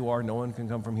and where you are. No one can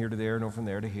come from here to there, nor from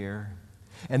there to here."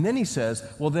 And then he says,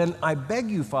 "Well, then I beg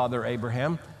you, Father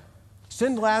Abraham,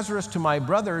 send Lazarus to my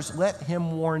brothers, let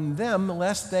him warn them,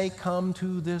 lest they come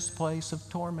to this place of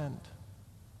torment."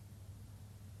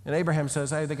 And Abraham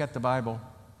says, "Hey, they got the Bible."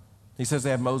 He says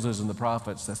they have Moses and the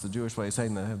prophets. That's the Jewish way of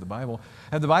saying they have the Bible.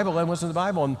 Have the Bible, and what's in the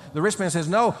Bible? And the rich man says,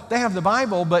 "No, they have the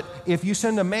Bible, but if you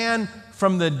send a man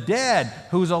from the dead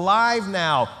who's alive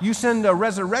now, you send a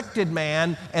resurrected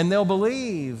man and they'll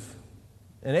believe."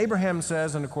 And Abraham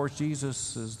says, and of course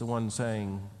Jesus is the one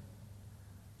saying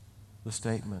the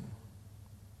statement,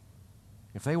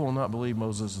 "If they will not believe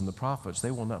Moses and the prophets,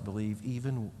 they will not believe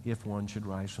even if one should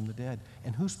rise from the dead."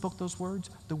 And who spoke those words?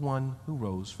 The one who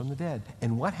rose from the dead.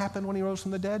 And what happened when he rose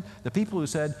from the dead? The people who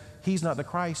said he's not the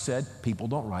Christ said, "People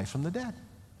don't rise from the dead."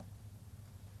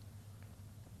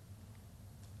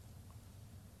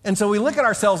 And so we look at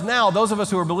ourselves now, those of us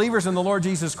who are believers in the Lord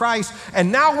Jesus Christ,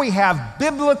 and now we have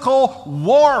biblical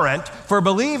warrant for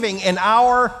believing in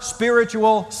our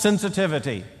spiritual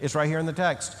sensitivity. It's right here in the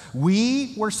text.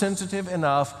 We were sensitive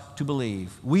enough to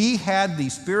believe. We had the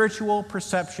spiritual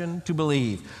perception to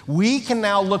believe. We can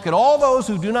now look at all those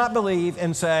who do not believe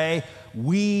and say,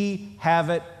 we have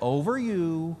it over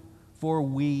you, for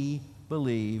we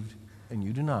believed and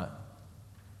you do not.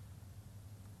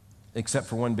 Except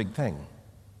for one big thing.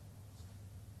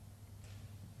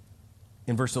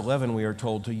 In verse 11, we are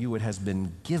told, to you it has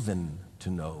been given to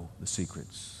know the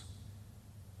secrets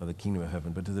of the kingdom of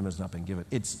heaven, but to them it has not been given.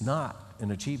 It's not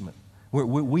an achievement.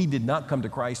 We did not come to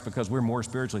Christ because we're more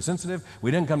spiritually sensitive.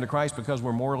 We didn't come to Christ because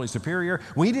we're morally superior.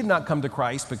 We did not come to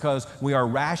Christ because we are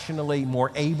rationally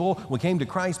more able. We came to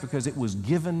Christ because it was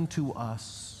given to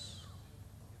us.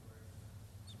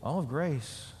 All of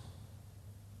grace.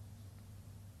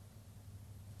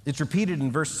 It's repeated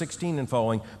in verse 16 and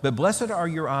following, but blessed are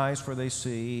your eyes, for they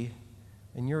see,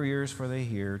 and your ears, for they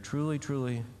hear. Truly,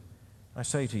 truly, I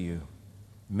say to you,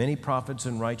 many prophets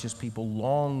and righteous people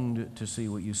longed to see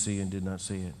what you see and did not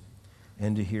see it,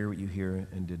 and to hear what you hear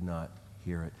and did not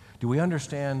hear it. Do we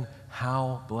understand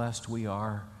how blessed we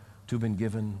are to have been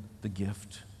given the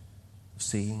gift of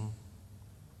seeing,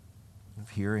 of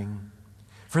hearing?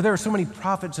 For there are so many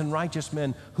prophets and righteous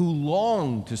men who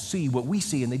long to see what we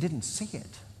see and they didn't see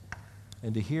it,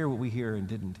 and to hear what we hear and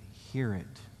didn't hear it.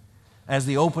 As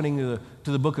the opening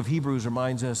to the book of Hebrews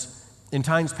reminds us, in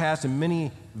times past,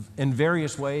 in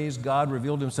various ways, God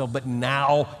revealed himself, but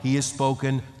now he is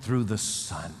spoken through the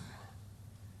Son.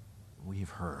 We have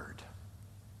heard.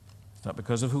 It's not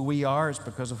because of who we are, it's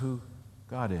because of who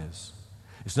God is.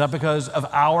 It's not because of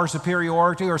our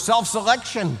superiority or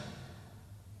self-selection.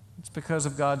 It's because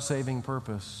of God's saving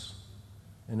purpose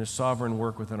and his sovereign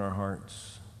work within our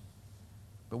hearts.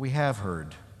 But we have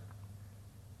heard,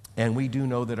 and we do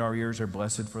know that our ears are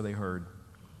blessed, for they heard,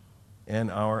 and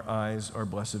our eyes are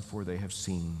blessed, for they have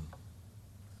seen.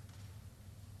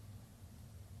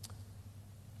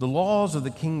 The laws of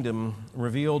the kingdom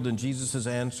revealed in Jesus'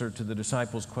 answer to the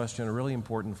disciples' question are really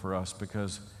important for us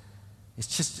because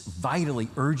it's just vitally,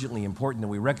 urgently important that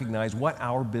we recognize what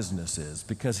our business is.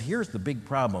 Because here's the big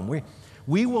problem.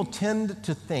 We will tend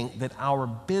to think that our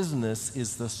business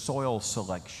is the soil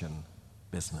selection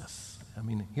business. I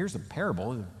mean, here's a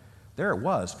parable. There it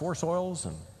was, 4 soils,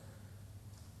 and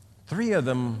 3 of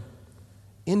them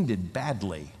ended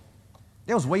badly.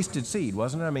 It was wasted seed,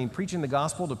 wasn't it? I mean, preaching the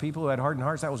gospel to people who had hardened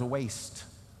hearts, that was a waste.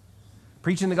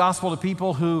 Preaching the gospel to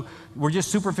people who were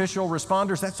just superficial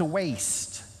responders, that's a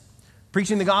waste.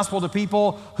 Preaching the gospel to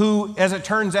people who, as it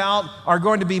turns out, are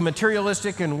going to be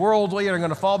materialistic and worldly and are going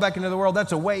to fall back into the world,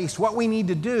 that's a waste. What we need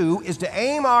to do is to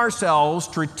aim ourselves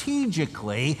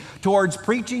strategically towards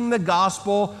preaching the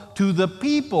gospel to the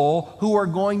people who are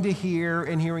going to hear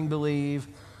and hearing believe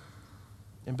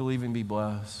and believing be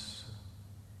blessed.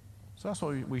 So that's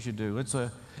what we should do.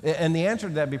 And the answer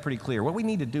to that would be pretty clear. What we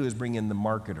need to do is bring in the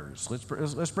marketers.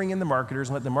 Let's bring in the marketers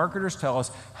and let the marketers tell us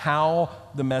how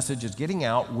the message is getting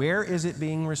out, where is it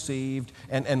being received,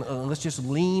 and let's just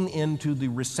lean into the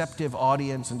receptive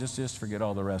audience and just forget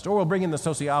all the rest. Or we'll bring in the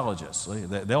sociologists.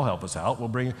 They'll help us out.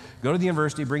 We'll go to the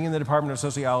university, bring in the Department of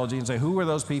Sociology and say, who are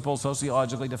those people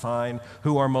sociologically defined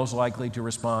who are most likely to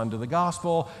respond to the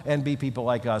gospel and be people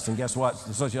like us? And guess what?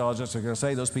 The sociologists are going to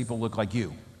say those people look like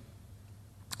you.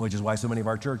 Which is why so many of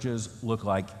our churches look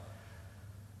like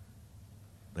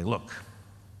they look.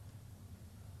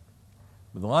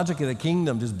 But the logic of the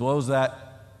kingdom just blows that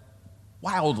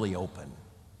wildly open.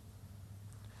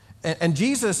 And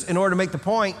Jesus, in order to make the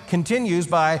point, continues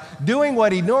by doing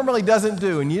what he normally doesn't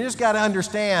do. And you just got to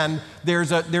understand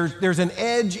there's an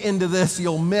edge into this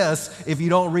you'll miss if you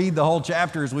don't read the whole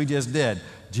chapters we just did.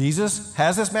 Jesus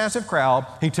has this massive crowd.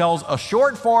 He tells a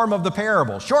short form of the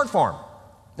parable, short form.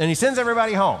 And he sends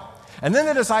everybody home. And then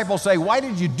the disciples say, why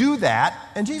did you do that?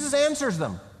 And Jesus answers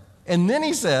them. And then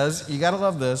he says, you got to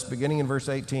love this, beginning in verse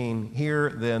 18, hear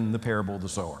then the parable of the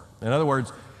sower. In other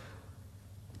words,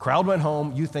 the crowd went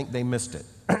home, you think they missed it.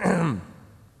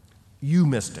 You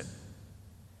missed it.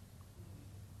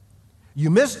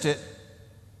 You missed it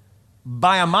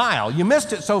by a mile. You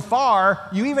missed it so far,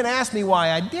 you even asked me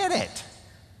why I did it.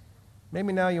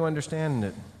 Maybe now you understand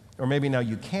it, or maybe now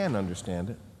you can understand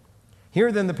it. Hear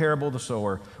then the parable of the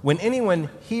sower. When anyone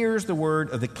hears the word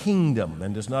of the kingdom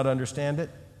and does not understand it,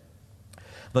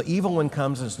 the evil one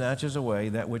comes and snatches away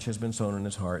that which has been sown in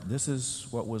his heart. This is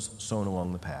what was sown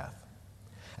along the path.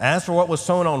 As for what was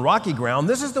sown on rocky ground,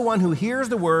 this is the one who hears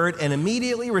the word and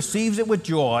immediately receives it with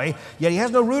joy, yet he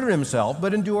has no root in himself,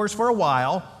 but endures for a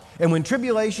while. And when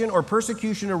tribulation or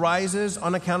persecution arises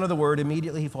on account of the word,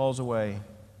 immediately he falls away.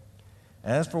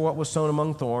 As for what was sown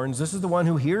among thorns, this is the one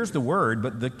who hears the word,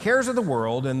 but the cares of the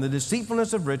world and the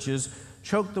deceitfulness of riches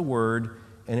choke the word,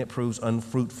 and it proves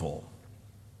unfruitful.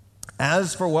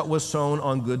 As for what was sown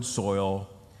on good soil,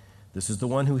 this is the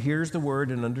one who hears the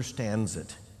word and understands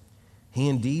it. He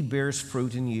indeed bears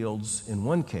fruit and yields, in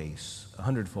one case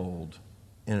 100-fold,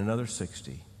 in another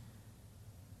 60,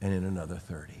 and in another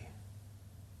 30.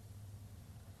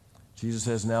 Jesus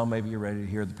says, now maybe you're ready to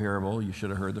hear the parable you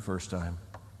should have heard the first time.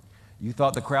 You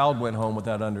thought the crowd went home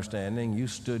without understanding. You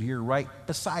stood here right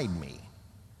beside me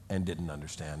and didn't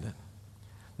understand it.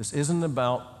 This isn't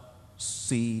about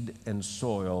seed and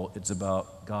soil. It's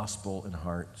about gospel and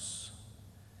hearts.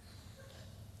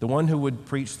 The one who would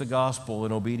preach the gospel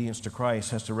in obedience to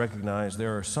Christ has to recognize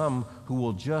there are some who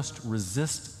will just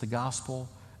resist the gospel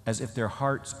as if their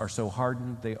hearts are so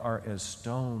hardened they are as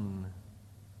stone.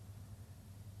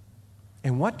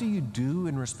 And what do you do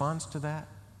in response to that?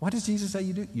 What does Jesus say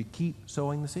you do? You keep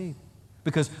sowing the seed.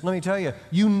 Because let me tell you,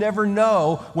 you never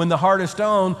know when the heart of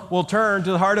stone will turn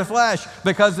to the heart of flesh.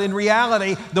 Because in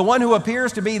reality, the one who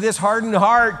appears to be this hardened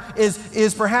heart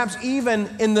is perhaps even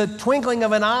in the twinkling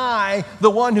of an eye, the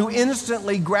one who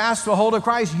instantly grasps a hold of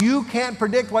Christ. You can't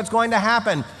predict what's going to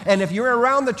happen. And if you're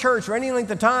around the church for any length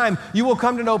of time, you will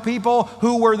come to know people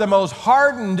who were the most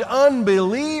hardened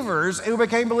unbelievers who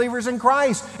became believers in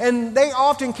Christ. And they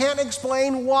often can't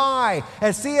explain why.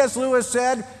 As C.S. Lewis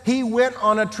said, he went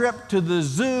on a trip to the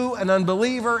zoo, an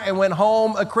unbeliever, and went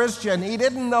home a Christian. He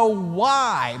didn't know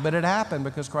why, but it happened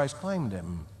because Christ claimed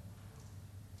him.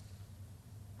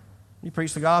 He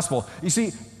preached the gospel. You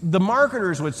see, the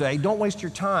marketers would say, don't waste your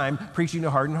time preaching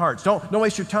to hardened hearts. Don't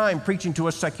waste your time preaching to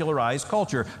a secularized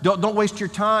culture. Don't waste your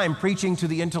time preaching to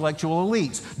the intellectual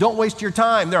elites. Don't waste your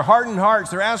time. They're hardened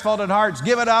hearts. They're asphalted hearts.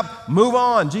 Give it up. Move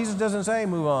on. Jesus doesn't say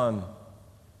move on.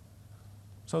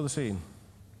 Sow the seed.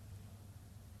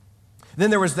 Then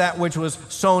there was that which was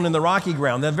sown in the rocky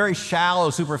ground, that very shallow,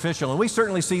 superficial. And we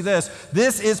certainly see this.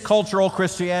 This is cultural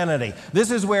Christianity.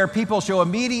 This is where people show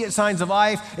immediate signs of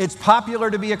life. It's popular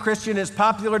to be a Christian. It's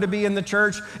popular to be in the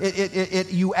church.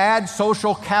 You add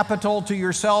social capital to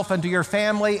yourself and to your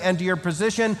family and to your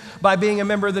position by being a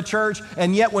member of the church.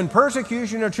 And yet when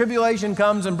persecution or tribulation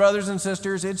comes, and brothers and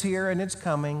sisters, it's here and it's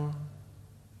coming.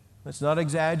 Let's not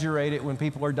exaggerate it when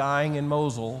people are dying in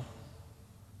Mosul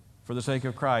for the sake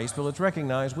of Christ, but let's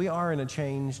recognize we are in a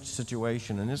changed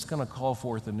situation, and it's going to call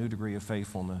forth a new degree of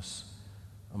faithfulness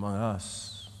among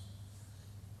us.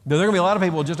 There are going to be a lot of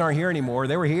people who just aren't here anymore.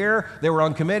 They were here, they were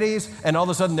on committees, and all of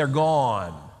a sudden they're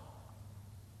gone.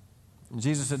 And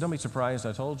Jesus said, don't be surprised,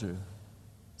 I told you.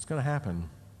 It's going to happen.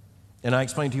 And I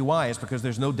explained to you why. It's because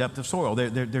there's no depth of soil.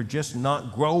 They're just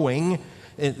not growing.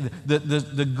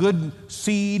 The good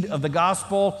seed of the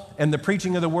gospel and the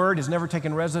preaching of the word has never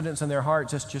taken residence in their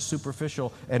hearts. It's just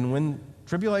superficial. And when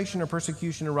tribulation or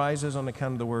persecution arises on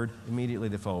account of the word, immediately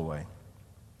they fall away.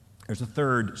 There's a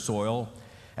third soil.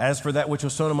 As for that which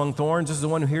was sown among thorns, this is the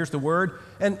one who hears the word.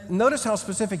 And notice how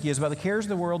specific he is about the cares of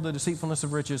the world, the deceitfulness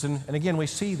of riches. And again, we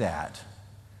see that.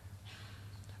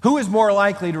 Who is more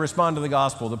likely to respond to the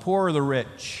gospel, the poor or the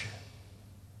rich?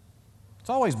 It's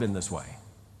always been this way.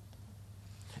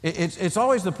 It's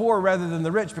always the poor rather than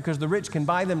the rich, because the rich can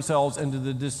buy themselves into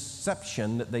the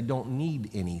deception that they don't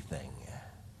need anything.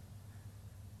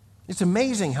 It's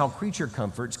amazing how creature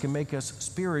comforts can make us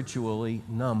spiritually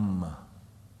numb. A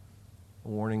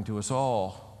warning to us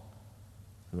all,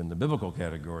 who in the biblical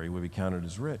category would be counted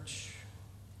as rich.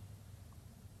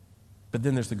 But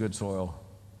then there's the good soil.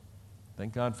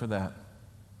 Thank God for that.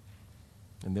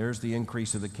 And there's the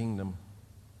increase of the kingdom.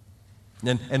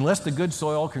 And unless the good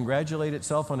soil congratulate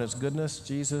itself on its goodness,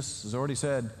 Jesus has already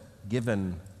said,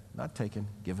 given, not taken,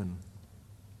 given.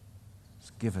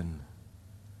 It's given.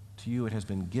 To you it has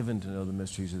been given to know the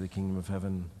mysteries of the kingdom of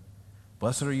heaven.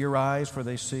 Blessed are your eyes, for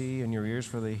they see, and your ears,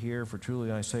 for they hear. For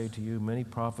truly I say to you, many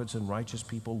prophets and righteous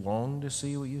people longed to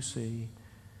see what you see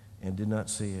and did not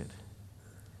see it,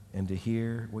 and to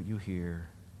hear what you hear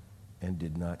and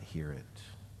did not hear it.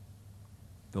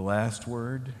 The last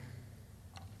word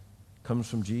comes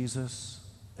from Jesus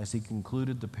as he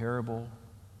concluded the parable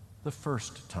the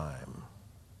first time.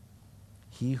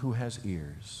 He who has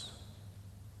ears,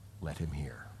 let him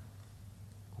hear.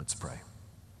 Let's pray.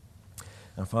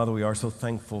 Now, Father, we are so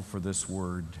thankful for this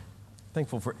word,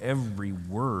 thankful for every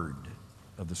word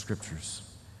of the Scriptures.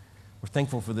 We're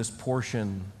thankful for this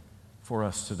portion for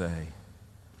us today.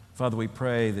 Father, we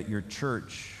pray that your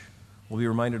church will be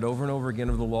reminded over and over again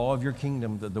of the law of your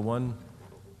kingdom, that the one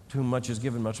to whom much is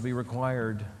given, much will be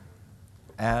required.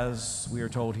 As we are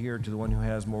told here, to the one who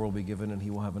has more will be given, and he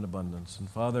will have an abundance. And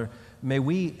Father, may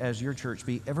we as your church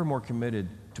be ever more committed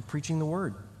to preaching the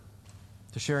word,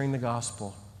 to sharing the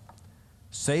gospel.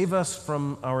 Save us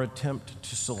from our attempt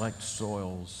to select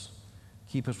soils.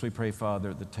 Keep us, we pray,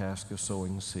 Father, at the task of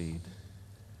sowing seed.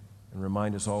 And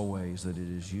remind us always that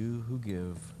it is you who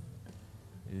give,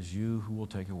 it is you who will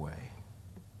take away.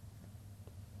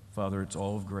 Father, it's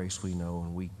all of grace we know,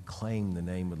 and we claim the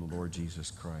name of the Lord Jesus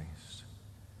Christ.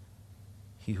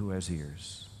 He who has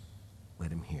ears,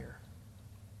 let him hear.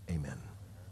 Amen.